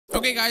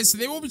Okay guys,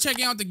 today we'll be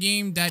checking out the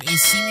game that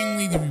is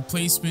seemingly the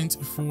replacement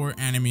for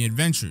anime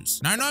adventures.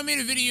 Now I know I made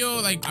a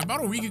video like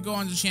about a week ago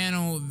on the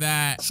channel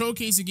that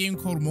showcased a game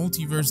called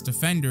Multiverse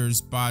Defenders,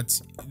 but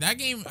that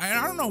game,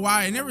 I don't know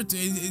why,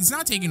 it's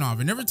not taking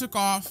off. It never took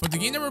off, but the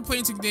game that we're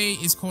playing today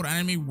is called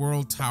Anime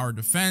World Tower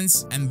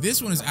Defense, and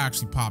this one is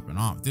actually popping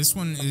off. This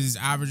one is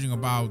averaging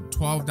about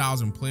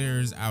 12,000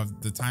 players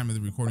at the time of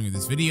the recording of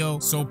this video,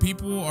 so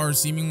people are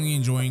seemingly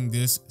enjoying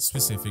this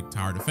specific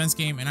tower defense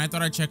game, and I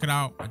thought I'd check it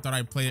out. I thought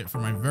I'd play it for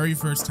my very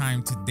first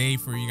time today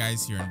for you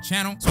guys here on the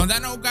channel. So on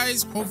that note,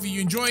 guys, hopefully you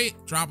enjoy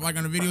it. Drop a like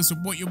on the video,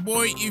 support your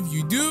boy if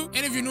you do,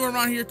 and if you're new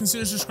around here,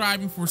 consider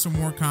subscribing for some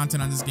more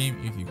content on this game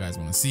if you guys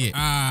want to see it.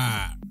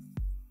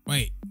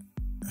 Wait,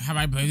 have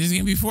I played this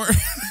game before?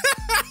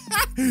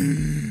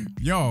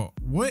 Yo,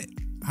 what?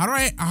 How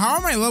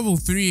am I level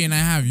 3 and I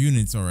have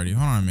units already?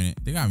 Hold on a minute.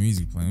 They got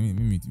music playing. Let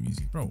me mute the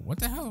music. Bro, what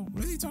the hell?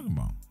 What are they talking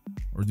about?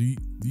 Or do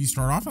you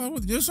start off at level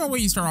 3? There's no way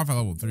you start off at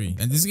level 3.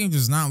 And this game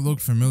does not look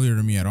familiar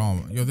to me at all.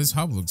 Yo, this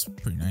hub looks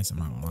pretty nice, I'm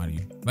not gonna lie to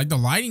you. Like the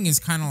lighting is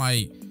kind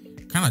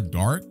of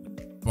dark,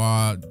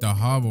 but the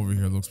hub over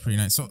here looks pretty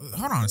nice. So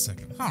hold on a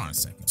second.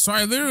 So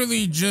I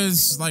literally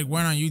just like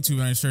went on YouTube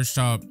and I searched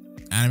up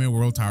Anime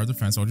World Tower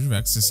Defense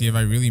oGVexx to see if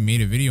I really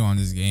made a video on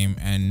this game.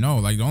 And no,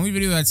 like the only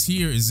video that's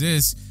here is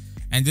this.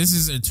 And this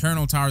is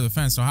Eternal Tower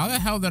Defense. So how the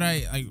hell did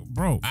I, like,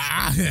 bro?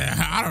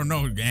 I don't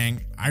know,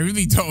 gang. I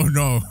really don't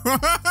know.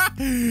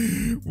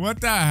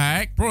 What the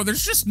heck? Bro,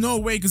 there's just no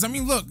way. Because, I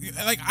mean, look,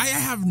 like, I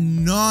have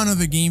none of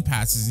the game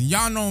passes.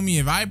 Y'all know me.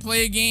 If I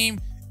play a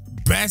game,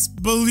 best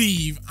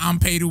believe I'm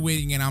pay to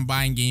win and I'm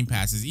buying game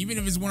passes. Even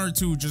if it's 1 or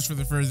 2 just for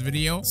the first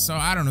video. So,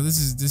 I don't know. This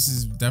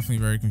is definitely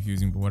very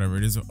confusing. But whatever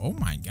it is. Oh,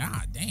 my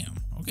God. Damn.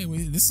 Okay,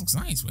 wait, this looks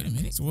nice. Wait a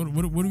minute. So,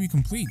 what do we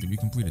complete? Did we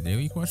complete a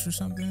daily quest or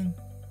something?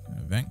 An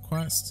event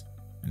quest,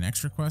 an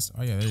extra quest.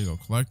 Oh yeah, there you go.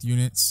 Collect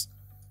units,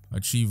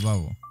 achieve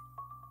level,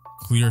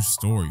 clear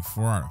story.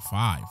 4 out of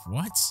 5.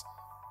 What?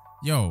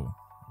 Yo,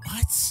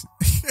 what?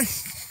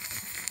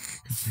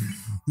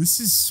 This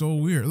is so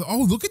weird.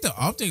 Oh, look at the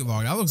update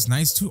log. That looks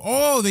nice too.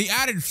 Oh, they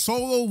added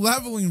solo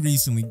leveling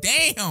recently.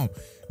 Damn.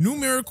 New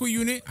miracle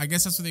unit. I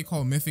guess that's what they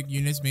call mythic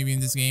units maybe in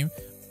this game.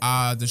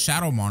 The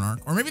Shadow Monarch,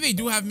 or maybe they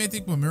do have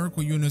mythic, but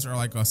miracle units are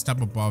like a step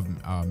above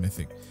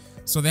mythic.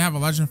 So they have a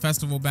Legend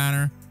Festival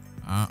banner.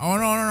 Oh,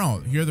 no.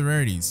 Here are the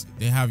rarities.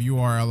 They have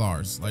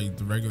URLRs, like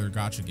the regular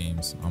gacha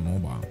games on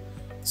mobile.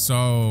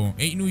 So,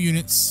 8 new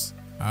units,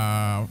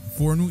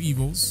 4 new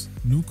evils,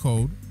 new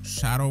code,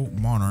 Shadow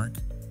Monarch.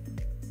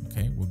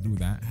 Okay, we'll do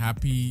that.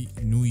 Happy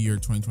New Year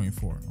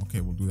 2024.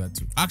 Okay, we'll do that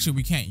too. Actually,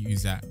 we can't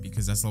use that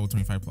because that's level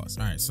 25 plus.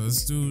 All right, so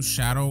let's do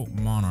Shadow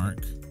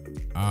Monarch.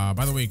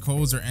 By the way,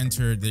 codes are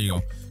entered. There you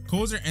go.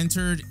 Codes are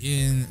entered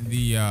in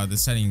the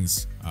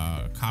settings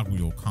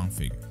cogwheel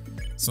config.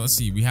 So let's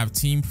see, we have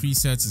team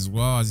presets as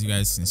well, as you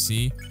guys can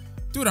see.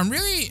 Dude, I'm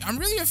really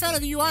a fan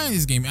of the UI in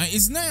this game.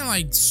 It's not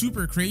like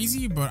super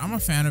crazy, but I'm a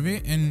fan of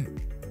it.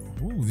 And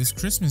ooh, this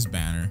Christmas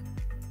banner.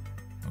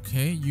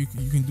 Okay, you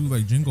can do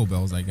like jingle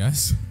bells, I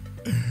guess.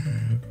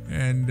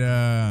 And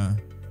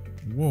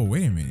whoa,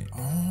 wait a minute.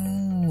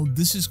 Oh,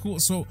 this is cool.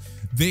 So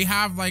they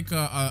have like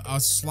a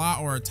slot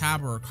or a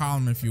tab or a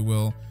column, if you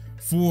will,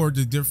 for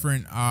the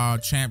different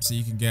champs that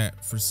you can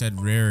get for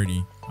said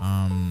rarity.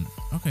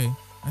 Okay.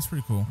 That's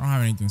pretty cool. I don't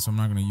have anything, so I'm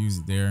not going to use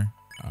it there.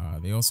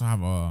 They also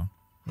have a,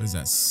 what is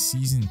that,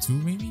 season 2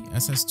 maybe?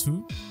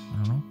 SS2?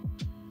 I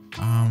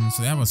don't know.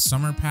 So they have a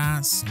summer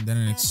pass and then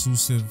an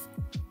exclusive,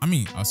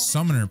 a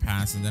summoner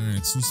pass and then an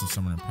exclusive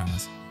summoner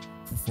pass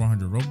for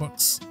 400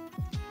 Robux.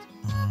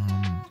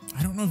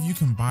 I don't know if you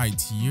can buy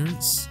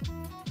tiers.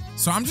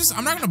 So I'm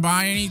not going to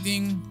buy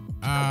anything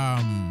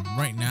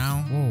right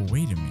now. Whoa,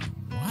 wait a minute.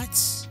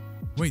 What?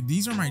 Wait,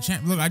 these are my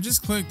champ. Look, I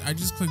just clicked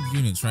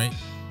units, right?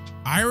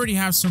 I already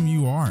have some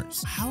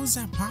URs. How is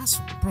that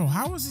possible? Bro,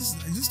 how is this?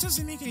 This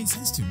doesn't make any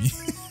sense to me.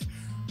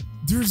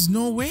 There's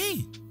no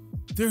way.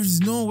 There's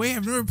no way.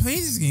 I've never played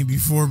this game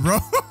before, bro.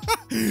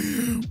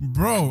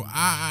 Bro,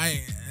 I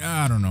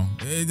don't know.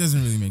 It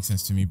doesn't really make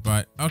sense to me,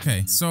 but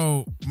okay.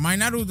 So my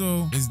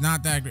Naruto is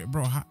not that great.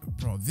 Bro,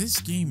 bro, this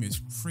game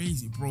is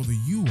crazy. Bro, the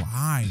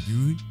UI,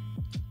 dude.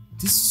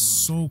 This is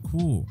so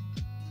cool.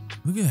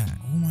 Look at that.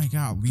 Oh my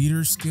God.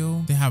 Leader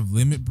skill. They have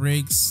limit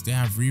breaks. They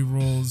have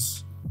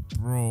rerolls.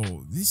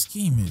 Bro, this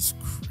game is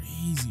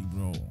crazy,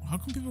 bro. How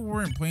come people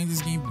weren't playing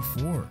this game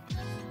before?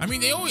 I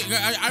mean,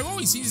 I've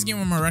always seen this game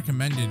on my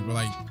recommended with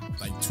like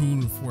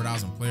 2,000 to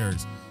 4,000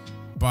 players.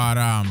 But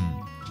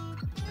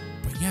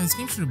yeah, this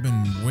game should have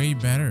been way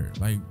better,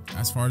 like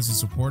as far as the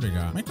support it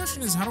got. My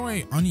question is, how do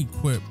I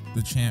unequip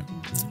the champ?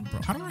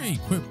 Bro, how do I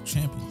equip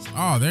champions?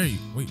 Oh, there you,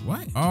 wait,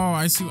 what? Oh,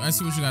 I see what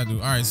you gotta do.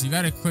 All right, so you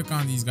gotta click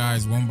on these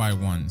guys one by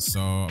one.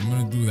 So I'm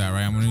gonna do that,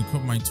 right? I'm gonna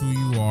equip my 2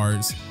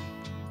 URs.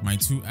 My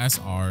 2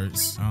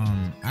 SRs,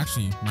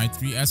 actually my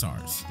 3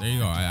 SRs. There you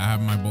go. I have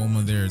my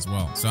Bulma there as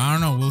well. So I don't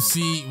know. We'll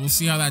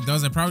see how that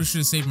does. I probably should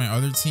have saved my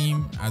other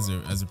team as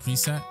a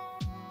preset.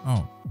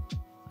 Oh,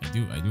 I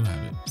do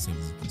have it saved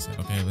as a preset.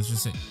 Okay, let's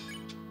just say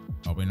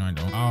Oh, wait, no, I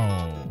don't.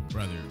 Oh,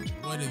 brother.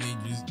 What did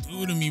they just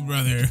do to me,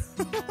 brother?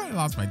 I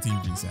lost my team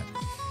preset.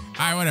 All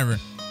right, whatever.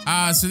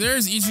 So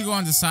there's Ichigo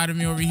on the side of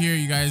me over here.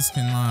 You guys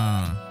can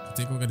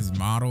take a look at his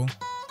model.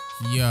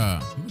 He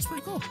looks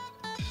pretty cool.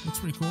 Looks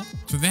pretty cool.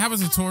 So they have a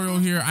tutorial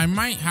here. I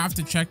might have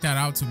to check that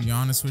out, to be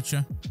honest with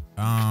you.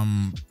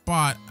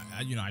 But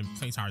you know, I've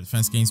played tower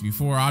defense games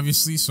before,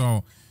 obviously,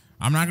 so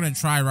I'm not gonna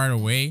try right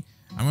away.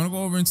 I'm gonna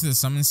go over into the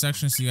summon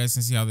section so you guys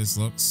can see how this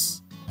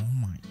looks. Oh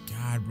my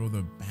god, bro,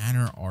 the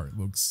banner art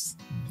looks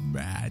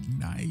mad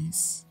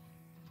nice.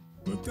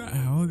 What the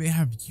hell? They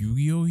have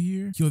Yu-Gi-Oh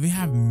here? Yo, they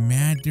have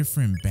mad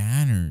different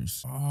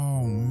banners.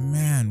 Oh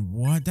man,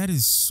 what? That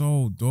is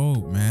so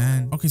dope,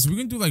 man. Okay, so we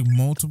can do like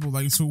multiple,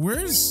 like, so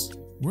where's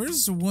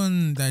the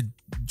one that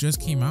just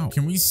came out?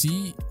 Can we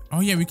see? Oh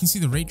yeah, we can see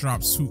the rate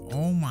drops too.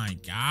 Oh my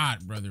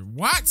god, brother.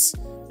 What?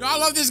 Yo, I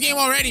love this game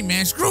already,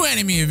 man. Screw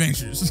Anime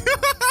Adventures.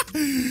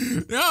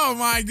 Oh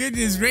my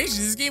goodness gracious.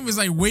 This game is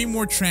like way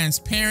more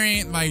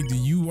transparent. Like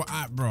the UI,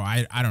 bro,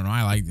 I don't know.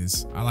 I like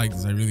this. I like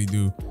this. I really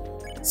do.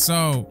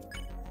 So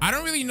I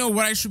don't really know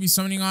what I should be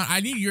summoning on. I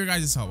need your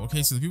guys' help.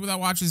 Okay, so the people that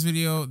watch this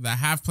video that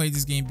have played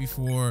this game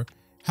before,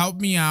 help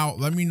me out.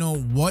 Let me know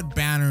what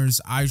banners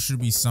I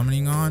should be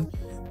summoning on.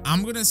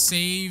 I'm gonna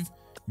save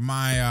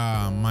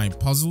my my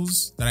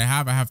puzzles that I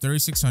have. I have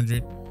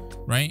 3,600,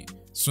 right?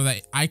 So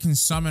that I can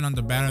summon on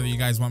the banner that you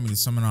guys want me to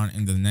summon on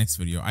in the next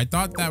video. I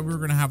thought that we were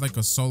gonna have like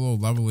a solo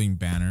leveling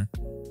banner,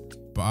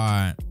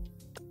 but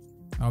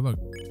oh look,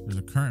 there's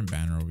a current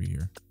banner over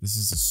here. This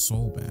is a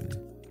soul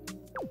banner.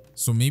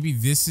 So maybe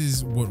this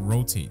is what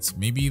rotates.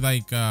 Maybe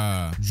like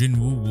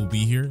Jinwoo will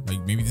be here.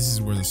 Like maybe this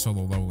is where the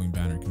solo leveling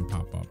banner can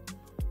pop up.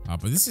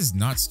 But this is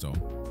nuts though.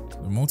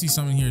 The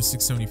multi-summon here is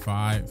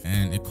 675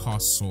 and it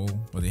costs soul,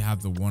 but they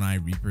have the one-eye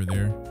reaper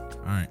there.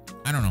 All right,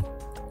 I don't know.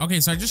 Okay,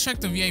 so I just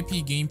checked the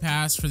VIP game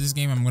pass for this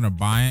game. I'm gonna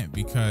buy it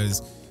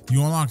because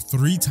you unlock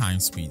 3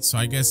 times speed. So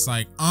I guess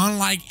like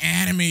unlike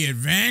Anime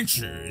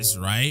Adventures,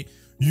 right?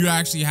 You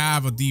actually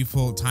have a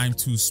default time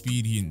 2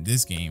 speed in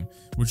this game,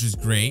 which is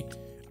great.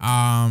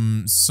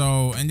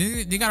 So and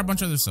they got a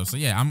bunch of other stuff. So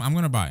yeah, I'm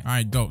gonna buy it. All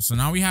right, dope. So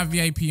now we have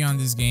VIP on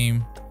this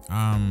game.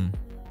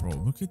 Bro,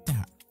 look at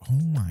that. Oh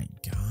my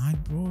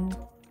god, bro.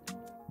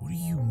 What do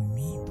you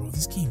mean, bro?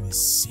 This game is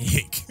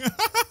sick.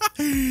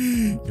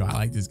 Yo, I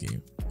like this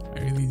game. I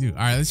really do. All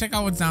right, let's check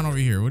out what's down over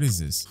here. What is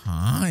this?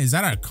 Huh? Is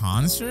that a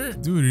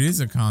concert? Dude, it is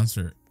a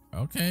concert.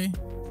 Okay.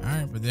 All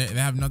right, but they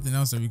have nothing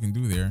else that we can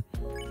do there.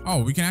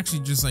 Oh, we can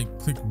actually just like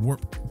click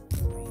warp.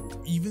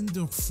 Bro, even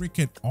the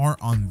freaking art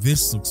on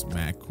this looks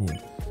mad cool.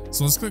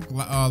 So let's click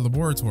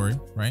laboratory,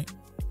 right?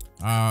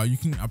 You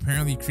can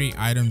apparently create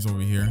items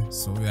over here.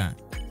 So look at that.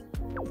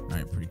 All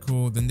right, pretty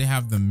cool. Then they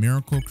have the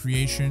miracle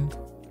creation.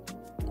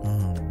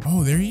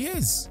 Oh, there he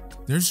is.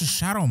 There's a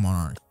shadow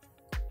monarch.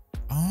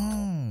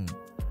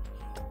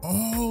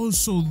 Oh,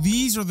 so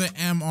these are the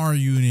MR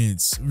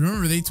units.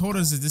 Remember, they told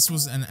us that this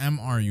was an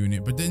MR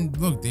unit, but then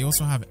look, they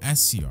also have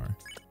SCR.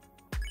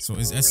 So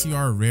is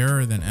SCR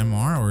rarer than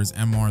MR, or is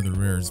MR the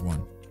rarest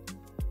one?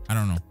 I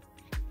don't know.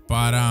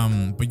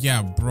 But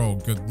yeah, bro,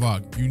 good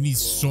luck. You need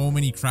so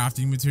many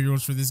crafting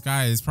materials for this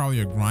guy. It's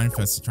probably a grind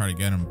fest to try to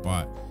get him,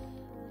 but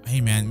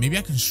hey man, maybe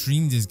I can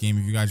stream this game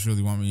if you guys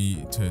really want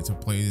me to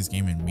play this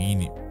game and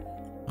main it.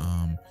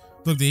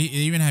 Look, they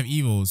even have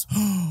evos.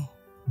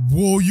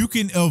 Whoa, you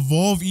can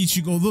evolve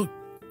Ichigo. Look.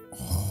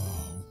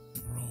 Oh,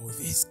 bro,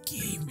 this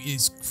game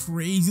is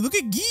crazy. Look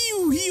at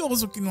Giyu. He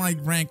also can like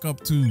rank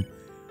up too.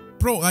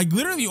 Bro, like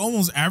literally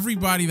almost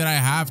everybody that I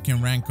have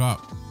can rank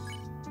up.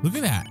 Look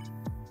at that.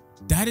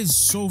 That is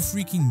so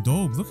freaking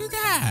dope. Look at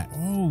that.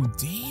 Oh,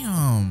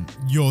 damn.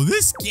 Yo,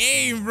 this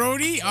game,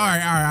 Brody. All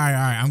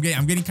right. I'm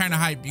getting kind of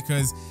hyped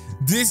because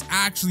this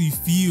actually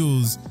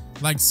feels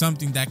like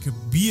something that could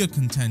be a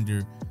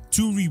contender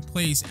to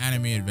replace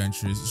Anime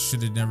Adventures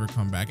should it never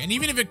come back. And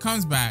even if it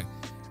comes back,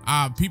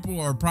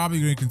 people are probably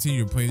going to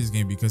continue to play this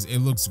game because it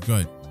looks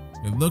good.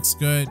 It looks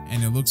good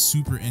and it looks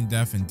super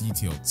in-depth and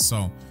detailed.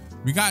 So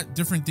we got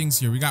different things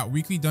here. We got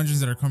weekly dungeons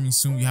that are coming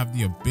soon. We have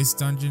the Abyss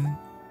dungeon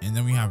and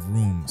then we have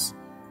rooms.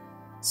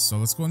 So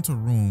let's go into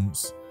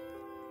rooms.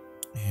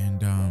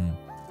 And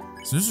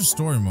so there's a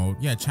story mode.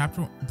 Yeah,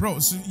 chapter, bro.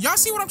 So y'all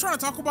see what I'm trying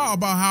to talk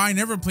about how I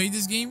never played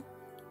this game?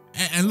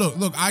 And look,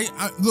 look,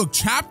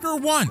 chapter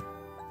 1.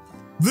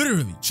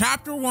 Literally,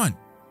 chapter 1.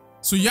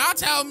 So y'all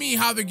tell me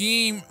how the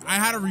game, I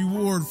had a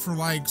reward for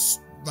like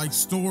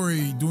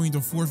story, doing the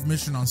 4th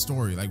mission on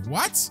story. Like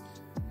what?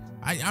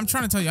 I'm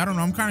trying to tell you, I don't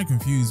know, I'm kind of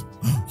confused.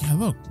 Yeah,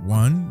 look,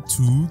 1,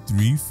 2,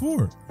 3,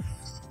 4.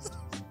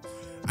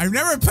 I've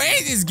never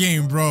played this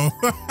game, bro.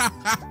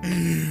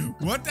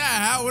 What the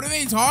hell? What are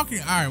they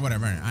talking? All right,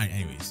 whatever. All right,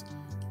 anyways.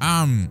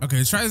 Okay,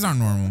 let's try this on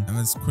normal and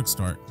let's quick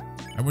start.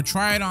 I would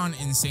try it on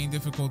insane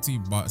difficulty,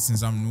 but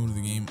since I'm new to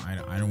the game,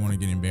 I don't want to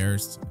get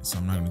embarrassed, so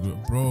I'm not gonna do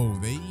it. Bro,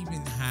 they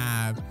even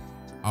have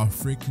a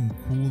freaking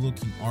cool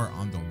looking art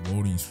on the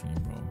loading screen,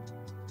 bro.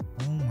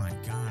 Oh my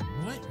god,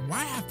 what?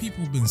 Why have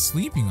people been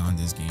sleeping on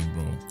this game,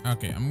 bro?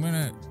 Okay, I'm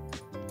gonna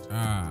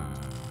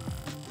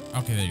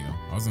okay, there you go.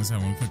 I was gonna say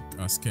I'm gonna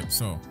click skip.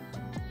 So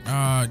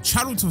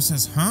Charuto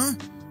says, huh?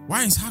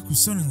 Why is Haku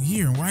suddenly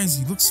here? And why does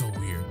he look so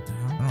weird? What the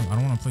hell? I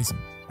don't want to place him.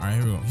 All right,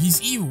 here we go.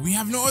 He's evil. We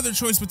have no other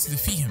choice but to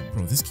defeat him.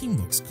 Bro, this game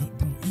looks good,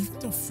 bro. Even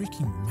the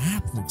freaking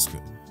map looks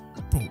good.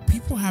 Bro,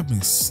 people have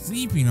been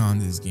sleeping on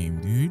this game,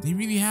 dude. They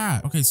really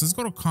have. Okay, so let's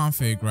go to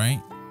config,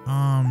 right?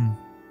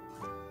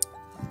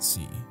 Let's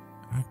see.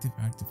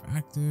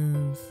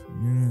 Active.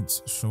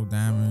 Units show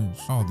damage.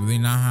 Oh, do they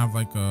not have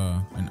like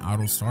an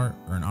auto start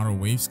or an auto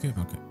wave skip?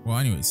 Okay. Well,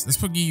 anyways, let's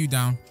put Giyu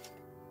down.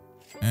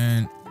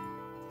 And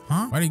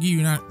huh? Why did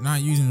Giyu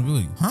not using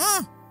ability?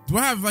 Huh? Do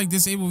I have like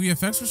disable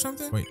VFX or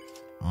something? Wait,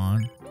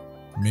 on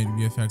mid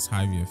VFX,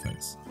 high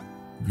VFX.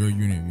 Your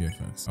unit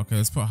VFX. Okay,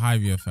 let's put high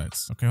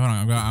VFX. Okay, hold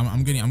on.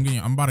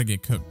 I'm about to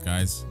get cooked,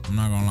 guys. I'm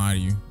not gonna lie to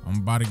you. I'm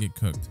about to get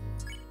cooked.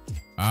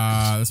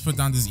 Let's put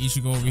down this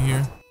Ichigo over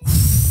here.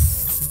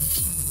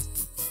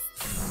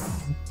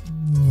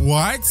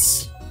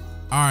 What?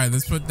 All right,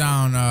 let's put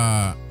down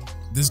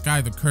this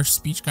guy, the cursed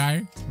speech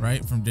guy,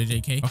 right, from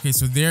JJK. Okay,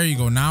 so there you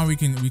go. Now we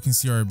can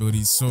see our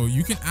abilities. So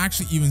you can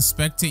actually even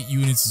spectate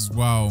units as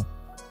well.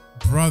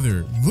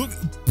 Brother, look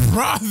at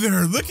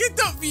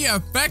the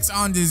VFX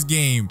on this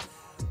game.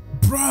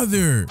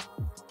 Brother,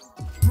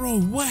 bro,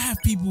 what have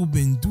people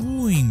been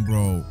doing,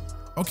 bro?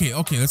 Okay,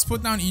 let's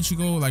put down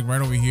Ichigo like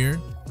right over here.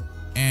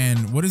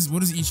 And what does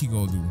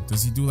Ichigo do?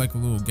 Does he do like a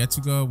little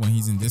Getsuga when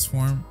he's in this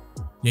form?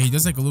 Yeah, he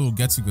does like a little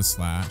Getsuga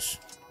slash.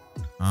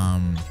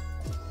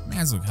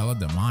 Man's look hella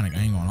demonic. I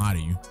ain't gonna lie to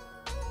you.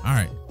 All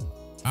right.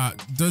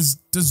 Does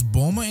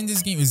Bulma in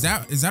this game, is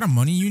that a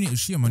money unit? Is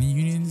she a money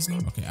unit in this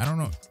game? Okay, I don't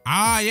know.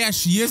 Ah, yeah,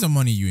 she is a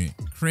money unit.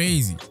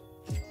 Crazy.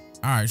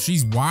 All right,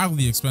 she's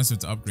wildly expensive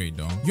to upgrade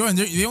though. Yo, and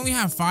they only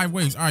have 5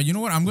 waves. All right, you know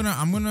what? I'm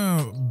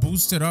gonna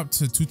boost it up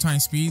to 2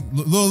 times speed.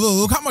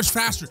 Look how much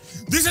faster.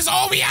 This is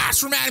all we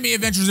asked from Anime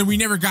Adventures and we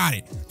never got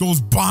it.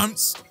 Those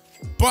bumps.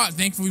 But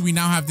thankfully we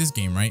now have this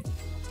game, right?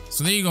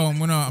 So there you go. I'm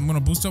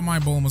gonna boost up my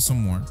Bulma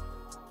some more.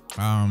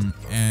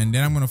 And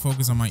then I'm gonna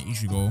focus on my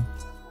Ichigo.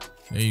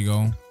 There you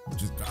go.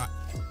 Just got,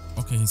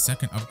 okay, his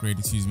second upgrade,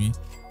 excuse me.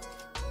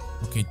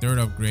 Okay, third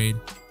upgrade.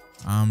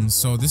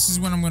 So this is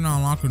when I'm gonna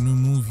unlock a new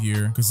move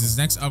here, because his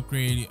next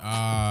upgrade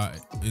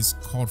is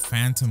called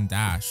Phantom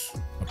Dash.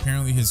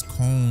 Apparently his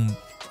cone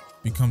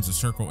becomes a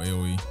circle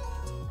AoE.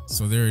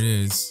 So there it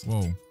is.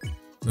 Whoa.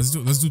 Let's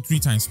do 3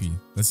 times speed.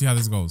 Let's see how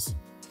this goes.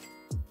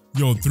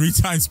 Yo, 3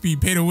 times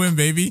speed, pay to win,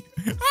 baby.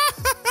 Yo,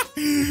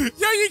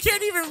 you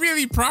can't even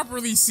really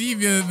properly see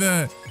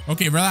the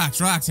okay,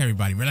 relax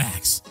everybody,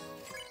 relax.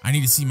 I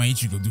need to see my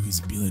Ichigo do his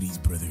abilities,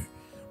 brother.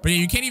 But yeah,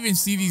 you can't even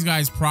see these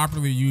guys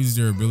properly use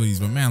their abilities.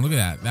 But man, look at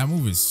that. That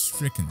move is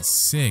freaking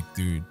sick,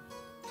 dude.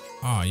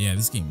 Oh yeah,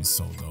 this game is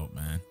so dope,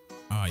 man.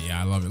 Oh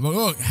yeah, I love it.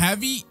 Look,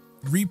 heavy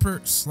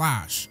Reaper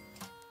slash.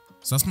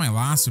 So that's my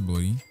last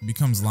ability. It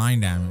becomes line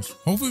damage.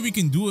 Hopefully we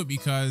can do it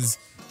because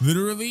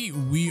literally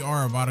we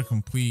are about to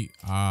complete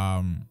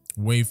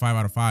wave 5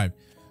 out of 5.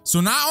 So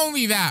not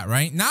only that,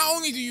 right? Not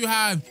only do you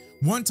have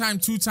 1 time,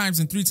 2 times,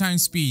 and 3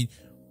 times speed,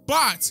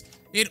 but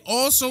it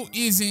also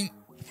isn't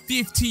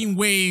 15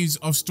 waves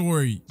of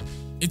story.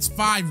 It's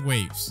 5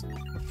 waves.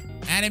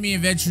 Anime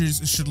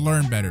Adventures should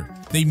learn better.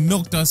 They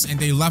milked us and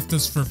they left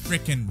us for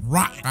freaking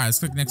rot. All right, let's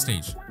click next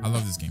stage. I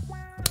love this game.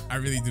 I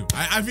really do.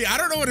 I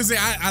don't know what to say.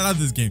 I love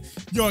this game.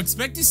 Yo,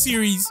 expect this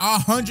series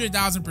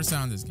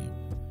 100,000% on this game.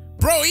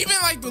 Bro, even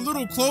like the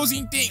little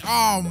closing thing.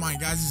 Oh my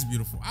God, this is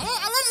beautiful. I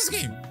love this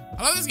game.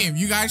 I love this game.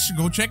 You guys should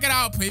go check it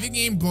out, play the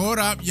game, blow it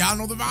up. Y'all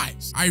know the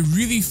vibes. I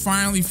really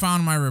finally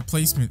found my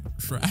replacement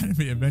for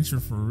Anime Adventure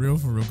for real,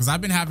 because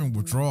I've been having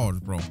withdrawals,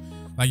 bro.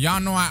 Like y'all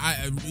know,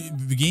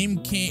 the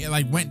game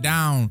went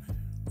down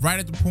right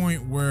at the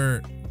point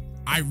where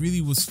I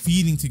really was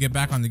feeding to get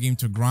back on the game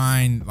to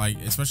grind, like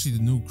especially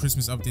the new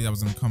Christmas update that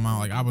was gonna come out.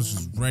 Like I was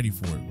just ready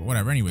for it. But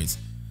whatever. Anyways,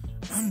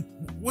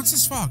 what's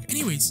this fog?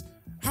 Anyways,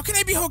 how can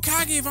I be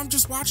Hokage if I'm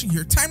just watching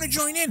here? Time to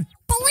join in.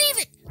 Believe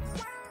it.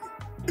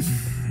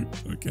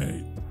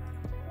 Okay.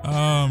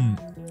 All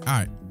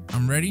right,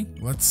 I'm ready.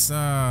 Let's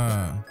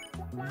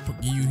put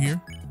Giyu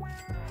here.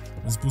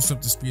 Let's boost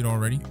up the speed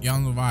already. Y'all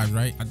know the vibes,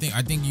 right?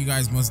 I think you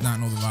guys must not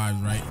know the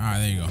vibes, right? All right,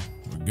 there you go.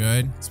 We're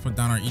good. Let's put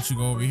down our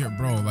Ichigo over here,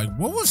 bro. Like,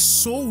 what was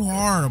so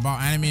hard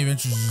about Anime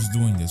Adventures just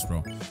doing this,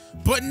 bro?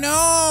 But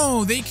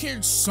no, they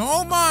cared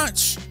so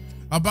much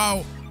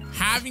about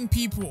having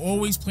people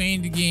always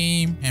playing the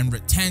game and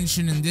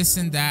retention and this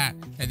and that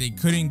they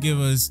couldn't give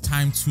us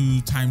times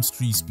 2 times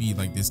 3 speed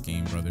like this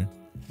game, brother.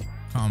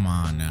 Come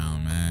on now,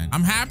 man.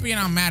 I'm happy and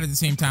I'm mad at the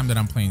same time that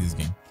I'm playing this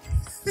game.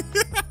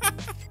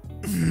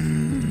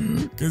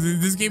 Because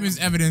this game is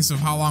evidence of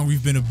how long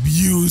we've been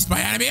abused by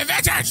Anime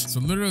Adventures. So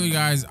literally,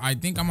 guys, I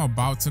think I'm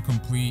about to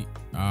complete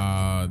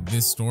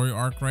this story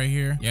arc right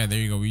here. Yeah, there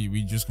you go.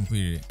 We just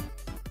completed it.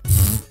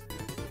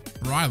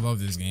 Bro, I love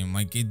this game.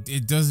 Like,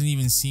 it doesn't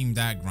even seem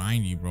that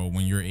grindy, bro,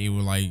 when you're able,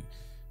 like,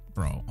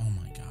 bro, oh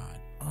my God.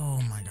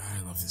 Oh my God,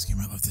 I love this game.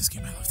 I love this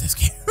game. I love this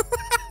game.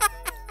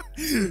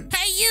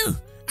 Hey, you!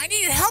 I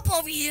need your help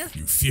over here.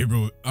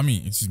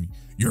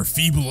 Your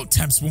feeble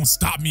attempts won't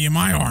stop me in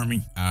my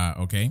army.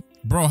 Okay.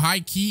 Bro,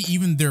 high key,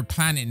 even their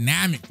Planet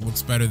Namek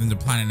looks better than the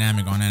Planet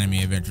Namek on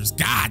Enemy Adventures.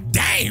 God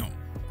damn.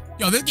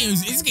 Yo,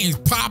 this game's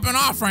popping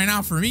off right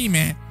now for me,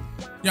 man.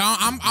 Yo,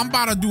 I'm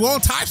about to do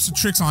all types of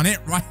tricks on it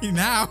right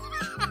now.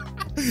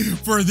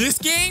 For this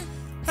game?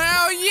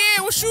 Hell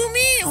yeah, what you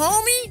mean,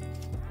 homie?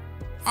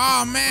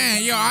 Oh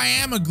man, yo, I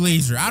am a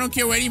glazer. I don't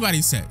care what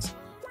anybody says.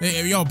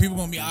 Yo, people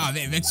gonna be, oh,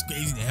 Vex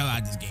glazing the hell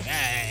out of this game.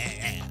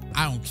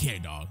 I don't care,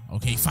 dog.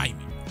 Okay, fight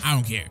me. I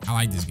don't care. I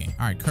like this game.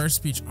 All right, curse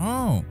speech.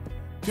 Oh,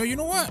 yo, you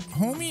know what?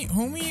 Homie,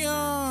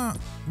 well,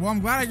 I'm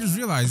glad I just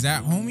realized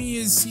that. Homie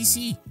is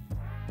CC.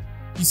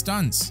 He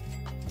stuns.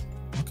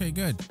 Okay,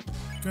 good.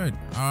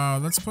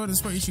 Let's put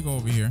Ichigo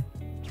over here.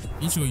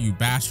 Ichigo, you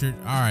bastard.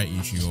 All right,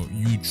 Ichigo,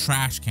 you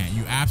trash can.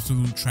 You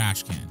absolute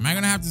trash can. Am I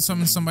gonna have to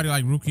summon somebody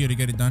like Rukia to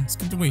get it done?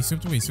 Skip the way.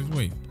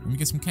 Let me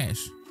get some cash.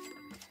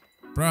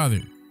 Brother.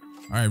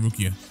 All right,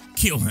 Rukia,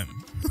 kill him.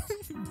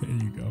 There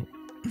you go.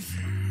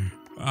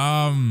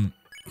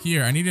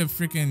 Here, I need to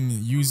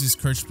freaking use this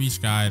curse speech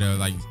guy to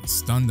like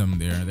stun them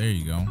there. There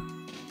you go.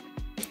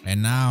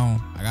 And now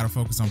I gotta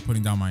focus on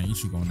putting down my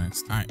Ichigo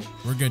next. All right,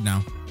 we're good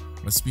now.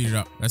 Let's speed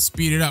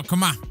it up.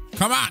 Come on,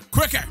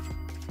 quicker.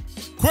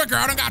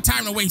 I don't got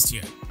time to waste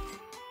here.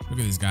 Look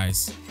at these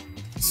guys.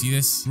 You see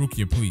this?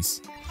 Rukia,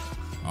 please.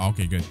 Oh,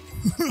 okay, good.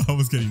 I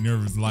was getting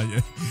nervous. Like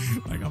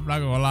I'm not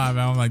gonna lie,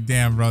 man. I'm like,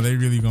 damn, bro, they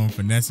really gonna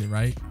finesse it,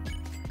 right?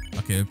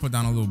 Okay, put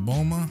down a little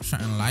Boma.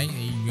 Shining light.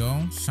 There you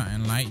go.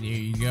 Shining light. There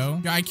you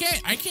go. I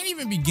can't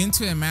even begin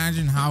to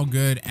imagine how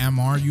good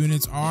MR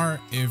units are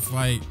if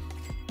like.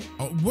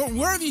 Oh,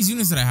 what are these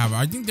units that I have?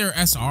 I think they're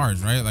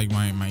SRs, right? Like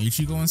my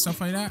Ichigo and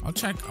stuff like that. I'll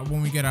check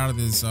when we get out of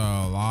this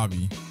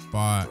lobby,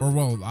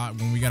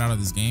 when we get out of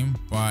this game.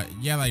 But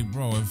yeah, like,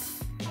 bro,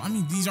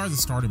 these are the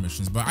starter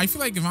missions, but I feel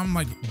like if I'm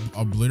like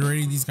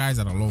obliterating these guys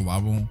at a low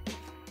level,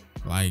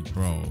 like,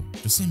 bro,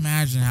 just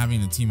imagine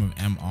having a team of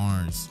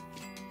MRs.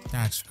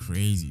 That's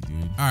crazy,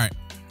 dude. All right,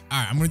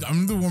 I'm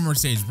gonna do one more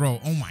stage,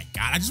 bro. Oh my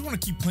god, I just want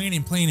to keep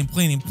playing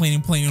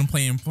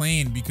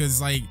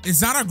because like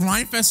it's not a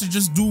grind fest to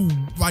just do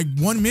like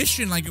one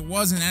mission like it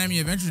was in Enemy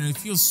Adventure, and it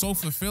feels so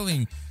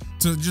fulfilling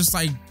to just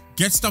like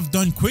get stuff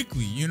done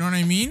quickly. You know what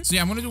I mean? So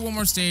yeah, I'm gonna do one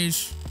more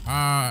stage.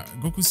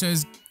 Goku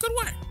says, "Good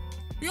work.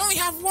 We only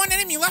have one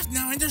enemy left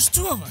now, and there's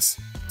two of us.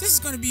 This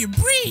is gonna be a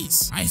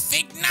breeze." "I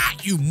think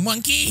not, you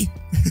monkey."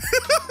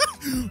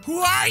 "Who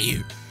are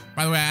you?"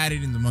 By the way, I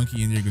added in the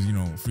monkey in there because, you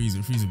know,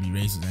 Frieza be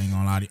racist. I ain't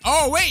gonna lie to you.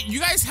 Oh, wait, you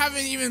guys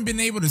haven't even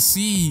been able to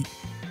see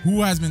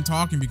who has been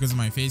talking because of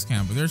my face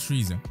cam, but there's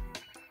Frieza.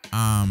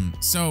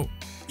 So,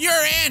 your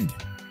end,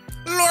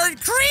 Lord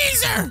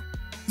Kreezer,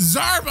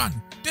 Zarbon,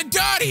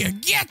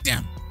 Dodoria, get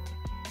them.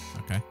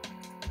 Okay,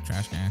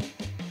 trash can.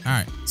 All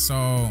right,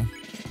 so,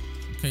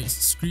 okay,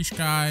 Screech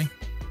Guy.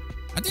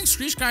 I think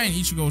Screech Guy and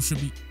Ichigo should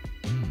be.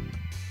 Wait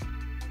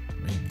a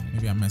minute,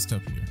 maybe I messed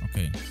up here.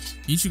 Okay,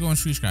 Ichigo and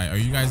Screech Guy, are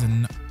you guys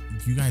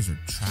You guys are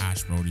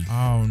trash, Brody.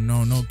 Oh,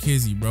 no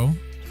Kizzy, bro.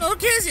 No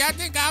Kizzy, I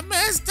think I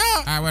messed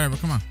up. All right, whatever,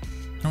 come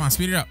on,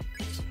 speed it up.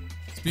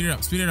 Speed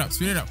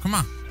it up, come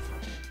on.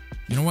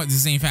 You know what,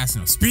 this ain't fast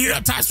enough. Speed it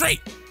up, tie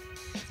straight.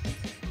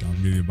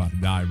 I'm really about to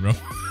die, bro.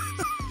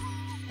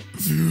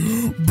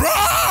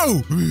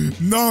 Bro!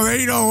 No, there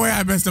ain't no way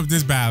I messed up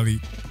this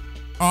badly.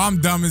 Oh, I'm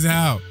dumb as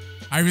hell.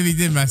 I really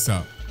did mess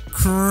up.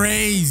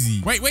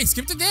 Crazy. Wait,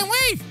 skip the damn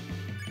wave.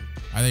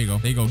 All right, there you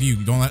go. You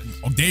don't let,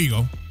 oh, there you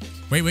go.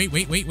 Wait.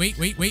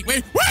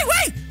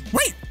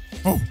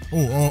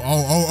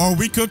 Oh,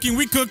 we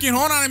cooking.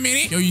 Hold on a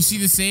minute. Yo, you see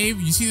the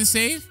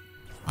save?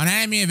 On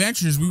Enemy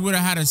Adventures, we would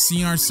have had to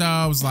see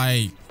ourselves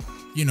like,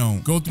 you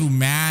know, go through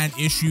mad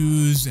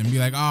issues and be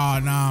like, oh,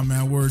 nah,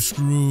 man, we're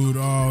screwed.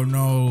 Oh,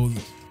 no.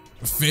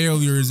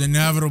 Failure is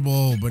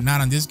inevitable, but not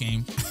on this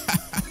game.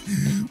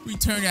 We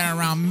turned that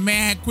around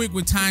mad quick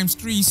with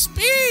 ×3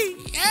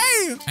 speed.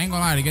 Yeah. I ain't gonna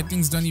lie, to get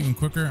things done even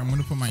quicker, I'm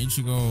gonna put my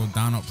Ichigo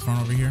down up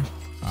front over here.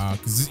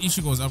 Because this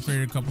Ichigo was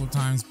upgraded a couple of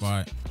times,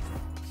 but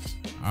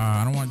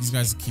I don't want these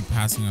guys to keep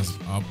passing us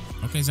up.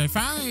 Okay, so I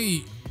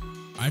finally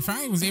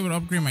was able to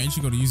upgrade my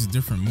Ichigo to use a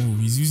different move.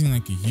 He's using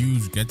like a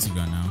huge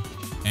Getsuga now.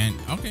 And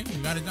okay,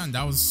 we got it done.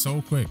 That was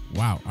so quick.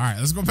 Wow. All right,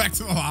 let's go back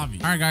to the lobby.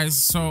 All right, guys.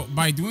 So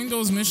by doing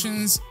those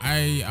missions,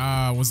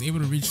 I was able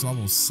to reach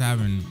level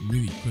 7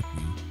 really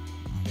quickly.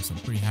 So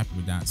I'm pretty happy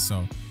with that.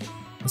 So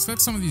let's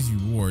collect some of these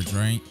rewards,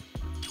 right?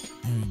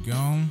 There we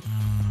go.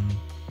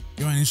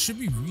 Yo, and it should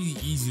be really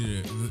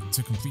easy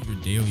to complete your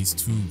dailies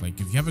too. Like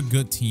if you have a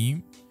good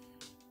team,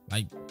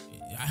 like,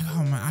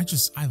 oh man,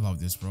 I love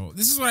this, bro.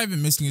 This is what I've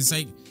been missing. It's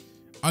like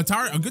a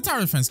good tower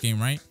defense game,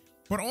 right?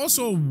 But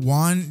also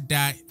one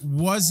that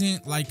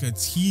wasn't like a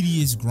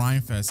tedious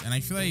grind fest. And I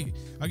feel like,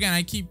 again,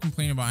 I keep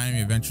complaining about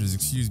Enemy Adventures,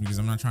 excuse me, because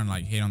I'm not trying to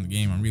like hate on the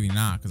game. I'm really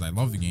not, because I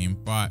love the game.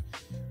 But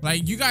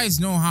like, you guys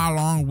know how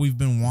long we've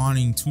been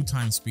wanting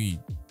 2x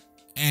speed.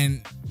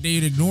 And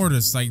they'd ignored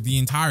us like the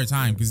entire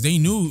time because they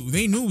knew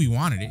we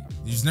wanted it.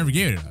 They just never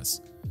gave it to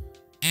us.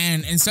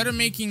 And instead of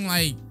making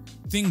like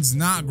things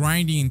not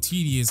grindy and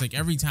tedious, like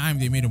every time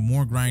they made it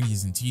more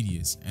grindy and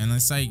tedious. And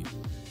it's like,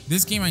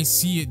 this game, I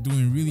see it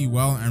doing really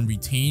well and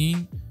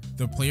retaining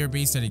the player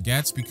base that it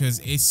gets because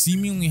it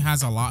seemingly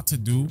has a lot to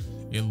do.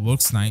 It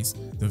looks nice.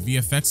 The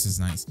VFX is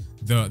nice.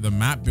 The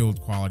map build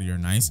quality are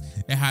nice.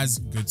 It has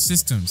good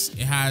systems.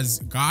 It has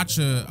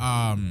gotcha,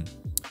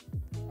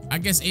 I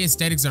guess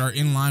aesthetics that are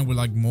in line with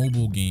like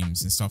mobile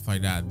games and stuff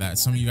like that, that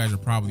some of you guys are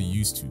probably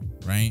used to,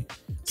 right?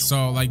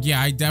 So like, yeah,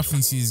 I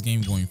definitely see this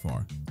game going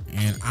far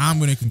and I'm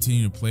going to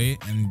continue to play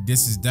it. And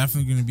this is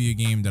definitely going to be a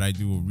game that I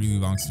do a really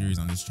long series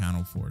on this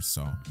channel for.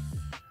 So,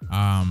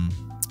 all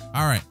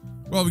right.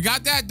 Well, we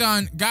got that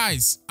done.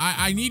 Guys,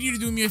 I need you to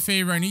do me a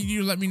favor. I need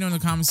you to let me know in the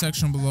comment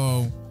section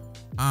below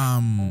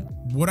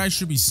what I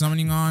should be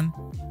summoning on.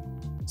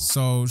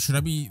 So should I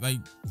be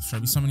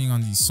summoning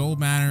on these soul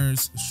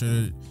banners?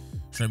 Should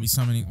I be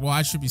summoning? Well,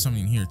 I should be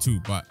summoning here too,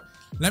 but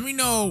let me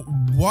know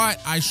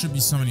what I should be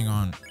summoning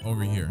on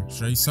over here.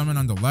 Should I summon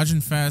on the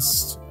Legend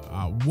Fest?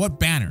 What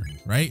banner,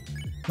 right?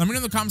 Let me know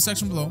in the comment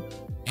section below.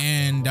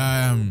 And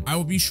I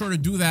will be sure to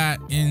do that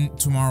in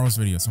tomorrow's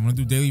video. So I'm gonna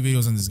do daily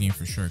videos on this game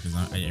for sure because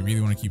I really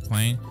want to keep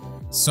playing.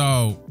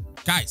 So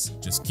guys,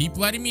 just keep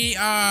letting me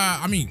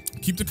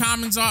keep the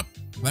comments up.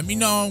 Let me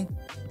know,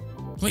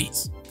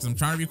 please, because I'm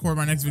trying to record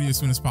my next video as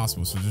soon as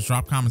possible. So just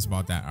drop comments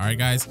about that. All right,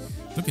 guys.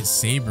 Look at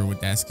Saber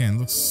with that skin. It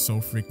looks so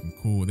freaking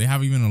cool. They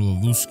have even a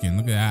Lelouch skin.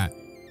 Look at that.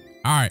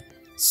 All right.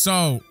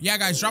 So yeah,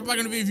 guys, drop a like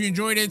on the video if you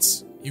enjoyed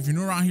it. If you're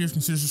new around here,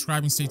 consider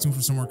subscribing. Stay tuned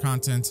for some more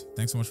content.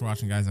 Thanks so much for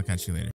watching, guys. I'll catch you later.